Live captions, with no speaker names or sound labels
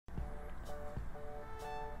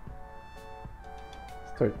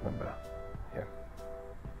Start na ba? Yan.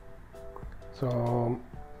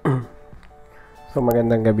 So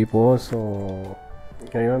magandang gabi po. So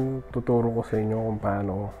ngayon tuturo ko sa inyo kung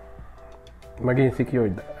paano maging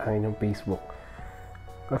secured ang inyong Facebook.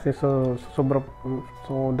 Kasi so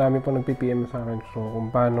dami po nagpi-PM sa akin. So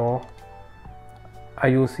kung paano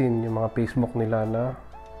ayusin yung mga Facebook nila na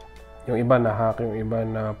yung iba na hack, yung iba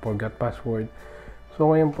na forgot password.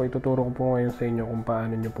 So ngayon po ituturo ko po ngayon sa inyo kung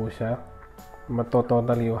paano nyo po siya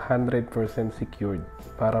matotally 100% secured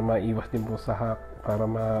para maiwas din po sa hack, para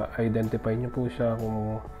ma-identify nyo po siya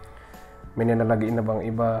kung may nilalagay na bang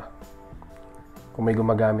iba, kung may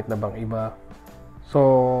gumagamit na bang iba. So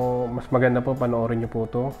mas maganda po panoorin nyo po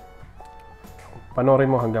to,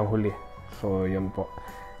 panoorin mo hanggang huli. So yun po.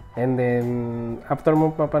 And then after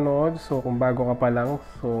mo papanood, so kung bago ka pa lang,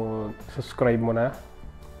 so subscribe mo na,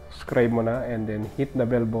 and then hit the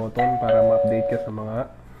bell button para ma-update ka sa mga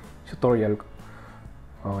tutorial ko.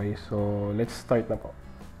 Okay, so let's start na po.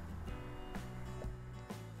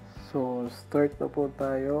 So start na po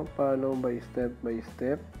tayo. Follow by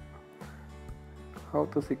step how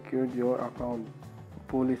to secure your account,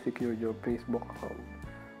 fully secure your Facebook account.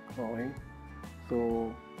 Okay, so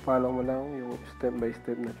follow mo lang yung step by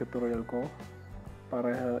step na tutorial ko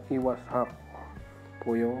para iwas hack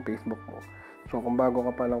po yung Facebook mo. So kung bago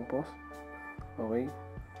ka pa lang po, okay,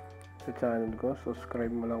 sa channel ko,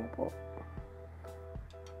 subscribe mo lang po.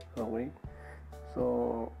 Okay,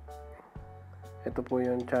 so ito po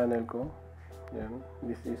yung channel ko. Yan,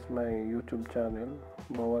 this is my YouTube channel,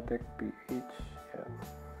 Boatech PH. Yan.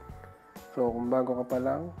 So kung bago ka pa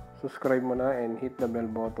lang, subscribe mo na and hit the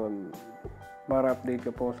bell button para update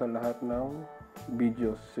ka po sa lahat ng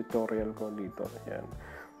videos, tutorial ko dito. Yan.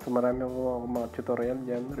 So marami ako mga tutorial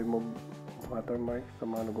dyan, remove watermark sa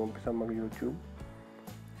mga nag-uumpisa mag-YouTube.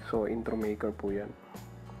 So intro maker po yan.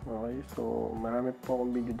 Okay, so marami po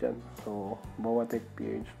akong video dyan. So Boatech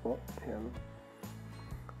PH po. Yan.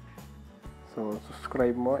 So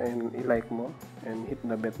subscribe mo and i-like mo and hit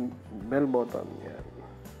the bell button. Yan.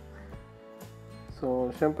 So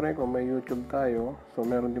syempre kung may YouTube tayo, so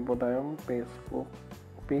meron din po tayong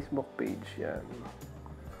Facebook page. Yan.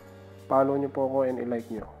 Follow nyo po ako and i-like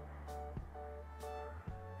nyo.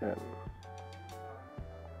 Yan.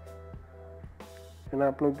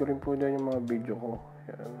 Ina-upload ko rin po dyan yung mga video ko.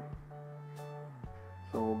 Yan.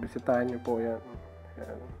 So bisitahin nyo po yan.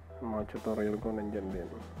 Yan. Yung mga tutorial ko nandyan din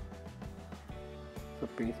sa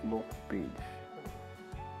Facebook page.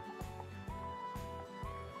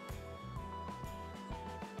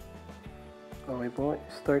 Okay po,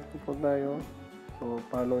 start po tayo. So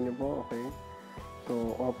follow nyo po, okay.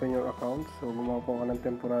 So open your account. So gumawa po ka ng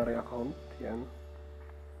temporary account. Yan.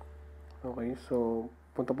 Okay, so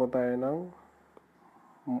punta po tayo ng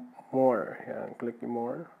more. Yan, click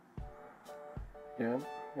more. Yan,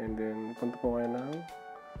 and then punta po kayo ng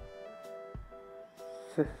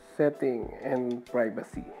setting and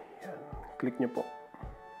privacy. Yan, click nyo po.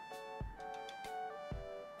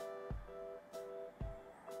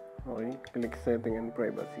 Okay, click setting and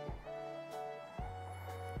privacy.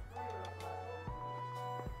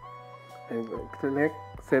 And select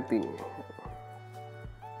setting.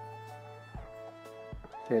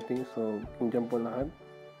 Setting, so dyan po lahat.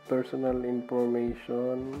 Personal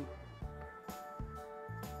information.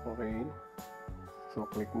 Okay, so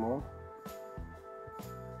click mo.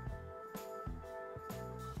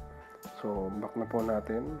 So back na po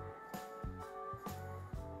natin.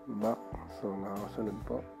 Back, so nakasunod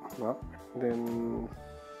po. Back, then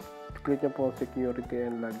click nyo po security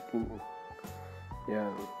and login.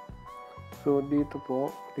 Yan. So dito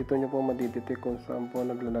nyo po madidetect kung saan po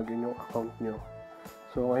naglalagin yung account nyo.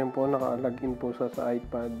 So ngayon po naka-login po sa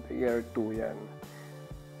iPad Air 2 yan.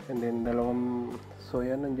 And then so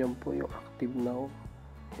yan, nandiyan po yung active now.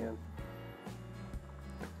 Yan.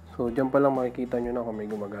 So dyan pa lang makikita nyo na kung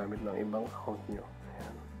may gumagamit ng ibang account nyo.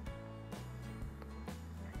 Yan.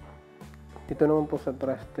 Dito naman po sa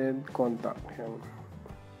trusted contact. Yan.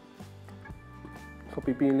 So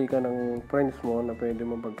pipili ka ng friends mo na pwede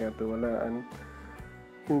mo pagkatiwalaan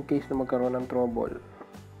in case na magkaroon ng trouble,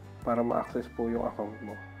 para ma-access po yung account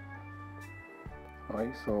mo.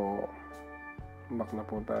 Okay, so back na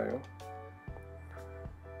po tayo.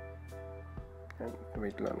 And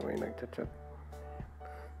wait lang, may nagchat-chat.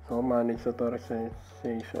 So manage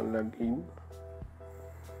authorization login.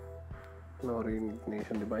 No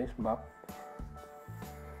recognition device, back.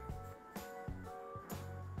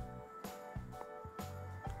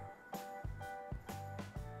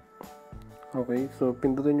 Okay, so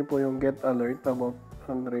pindutin nyo po yung get alert about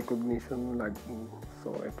recognition login.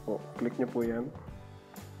 So ito po, click nyo po yan.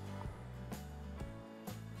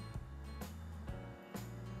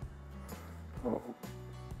 Oh.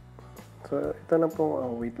 So, ito na po,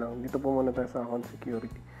 wait lang. Dito po muna tayo sa account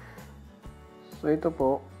security. So, ito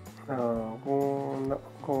po,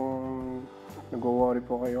 kung nag-worry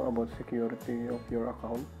po kayo about security of your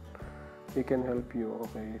account, we can help you.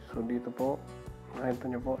 Okay, so dito po, nakita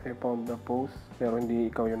nyo po, I found the post, pero hindi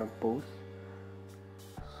ikaw yung nag-post.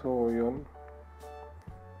 So, yun.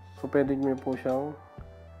 So, pwede nyo po siyang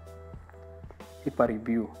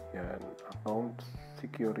ipa-review. Yan, account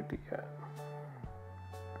security. Yan.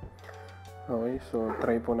 Okay, so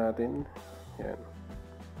try po natin. Yan.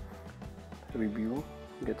 Review,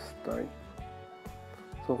 get start.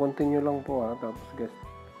 So continue lang po tapos get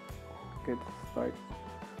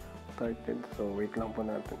started. So wait lang po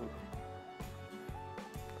natin.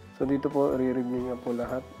 So dito po re-review niya po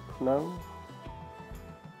lahat ng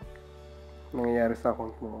nangyayari sa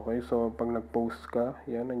account mo. Okay, so pag nag-post ka,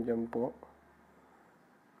 yan, nandiyan po.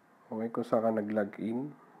 Okay, kung saan ka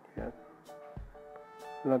nag-login, yan.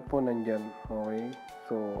 Lahat po nandyan. Okay,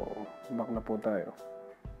 so back na po tayo.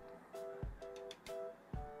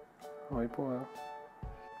 Okay po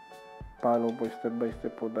follow po step by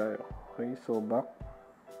step po tayo. Okay, so back.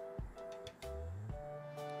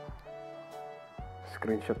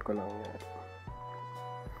 Screenshot ko lang yan.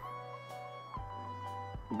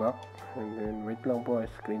 Back. And then wait lang po,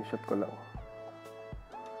 screenshot ko lang.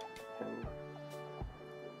 Yan.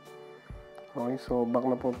 Okay, so back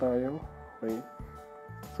na po tayo. Okay.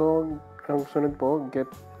 So, ang sunod po, get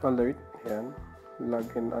alert. Yan.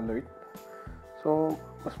 Login alert. So,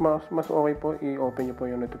 mas okay po, i-open nyo po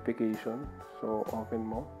yung notification. So, open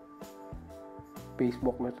mo.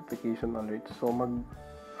 Facebook notification alert. So,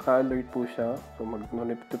 mag-alert po siya. So,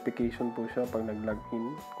 mag-notification po siya pag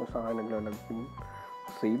nag-login. Kung saan ka nagla-login.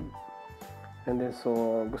 Save. And then,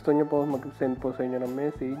 so, gusto nyo po mag-send po sa inyo ng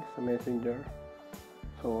message sa Messenger.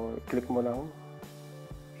 So, click mo lang.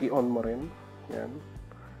 I-on mo rin. Yan.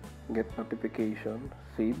 Get notification,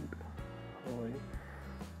 save. Okay.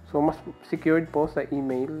 So, mas secured po sa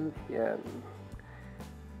email. Yan.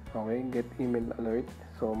 Okay, get email alert.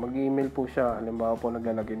 So, mag-email po siya. Halimbawa po,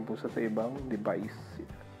 naglalagin po sa ibang device.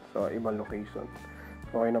 So, ibang location.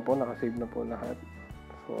 Okay na po, nakasave na po lahat.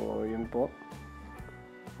 So, yun po.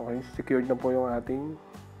 Okay, secured na po yung ating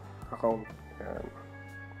account. Yan.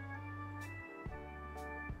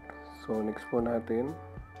 So, next po natin.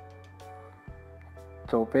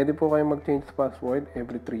 So, pwede po kayo mag-change password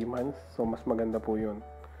every 3 months. So, mas maganda po yun.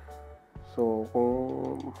 So,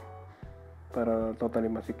 kung para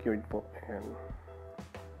totally ma-secured po. Ayan.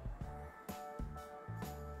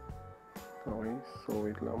 Okay. So,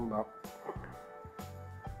 wait lang. Back.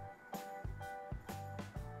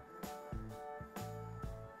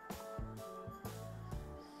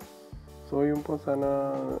 So, yun po.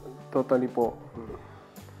 Sana totally po.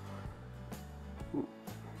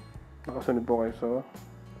 Nakasunod po kayo sa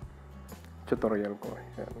tutorial ko.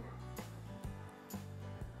 Ayan.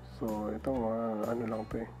 So, ito mga ano lang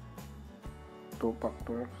to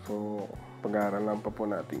 2-factor. So, pag-aaralan pa po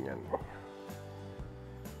natin yan.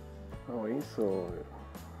 Okay, so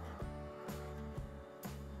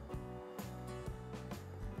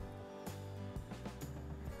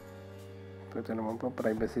ito naman po,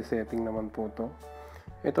 privacy setting naman po to.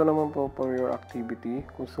 Ito naman po for your activity.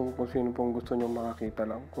 Kung sino pong gusto nyo makakita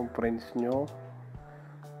lang. Kung friends nyo.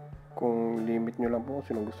 Kung limit nyo lang po kung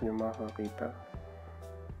sino gusto nyo makakita.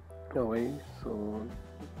 Okay. So,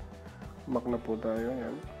 back na po tayo.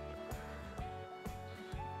 Yan.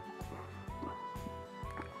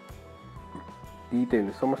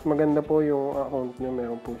 Details. So, mas maganda po yung account nyo.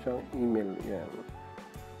 Meron po siyang email. Yan.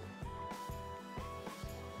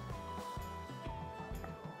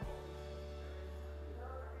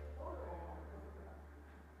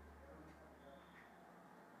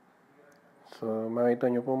 So, makita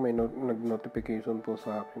nyo po may nag-notification po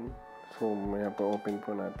sa akin. So, maya po open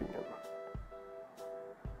po natin yan.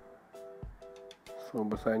 So,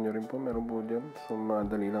 basahin nyo rin po. Meron po dyan. So,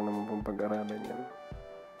 madali lang naman pong pag-aralan yan.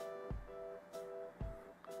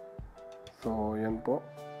 So, yan po.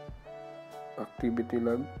 Activity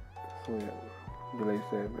log. So, yan. July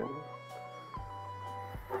 7.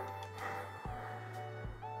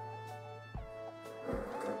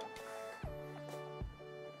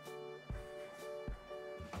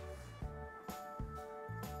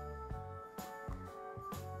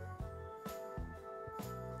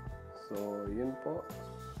 So, yun po.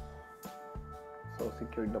 So,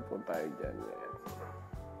 secured na po tayo dyan. Yan.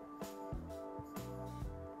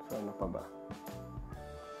 So, ano pa ba?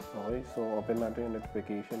 Okay, so open natin yung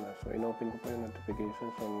notification. So, in-open ko po yung notification.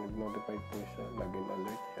 So, nag-notify po siya. Login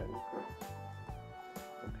alert yan.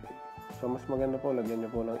 Okay. So, mas maganda po, lagyan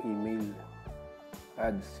nyo po ng email.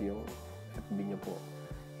 Ads yung FB nyo po.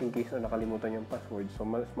 In case na nakalimutan yung password, so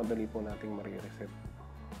mas madali po nating marireset.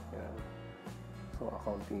 Yan. So,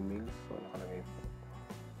 account email. So, nakalagay po.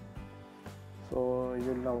 So,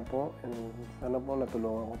 yun lang po. And sana po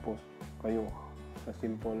natulungan ko po kayo sa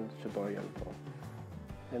simple tutorial po.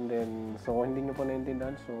 And then, so kung hindi nyo po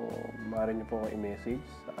naintindihan, so maaari nyo po i-message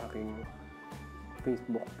sa aking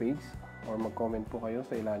Facebook page or mag-comment po kayo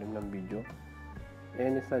sa ilalim ng video.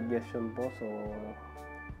 Any suggestion po, so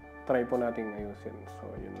try po natin ayusin. So,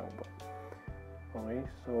 yun lang po. Okay,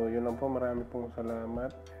 so yun lang po. Marami pong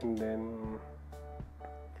salamat. And then,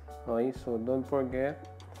 okay, so don't forget,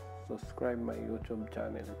 subscribe my YouTube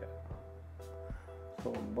channel dyan.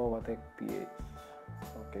 So, Boatech PH.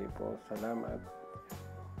 Okay po, salamat.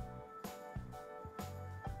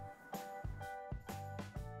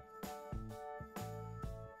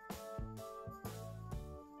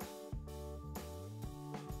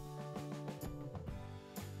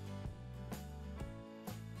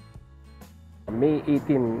 May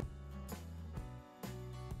 18.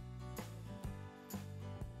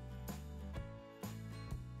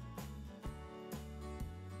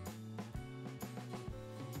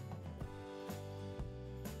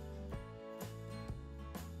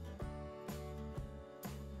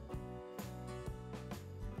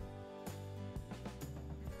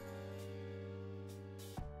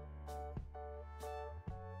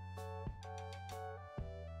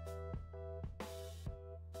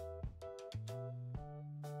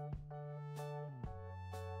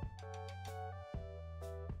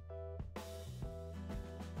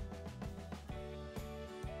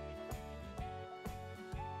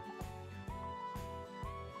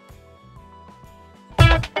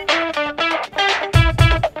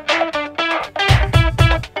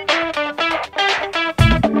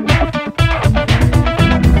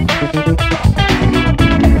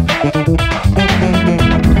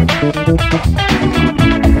 Thank you.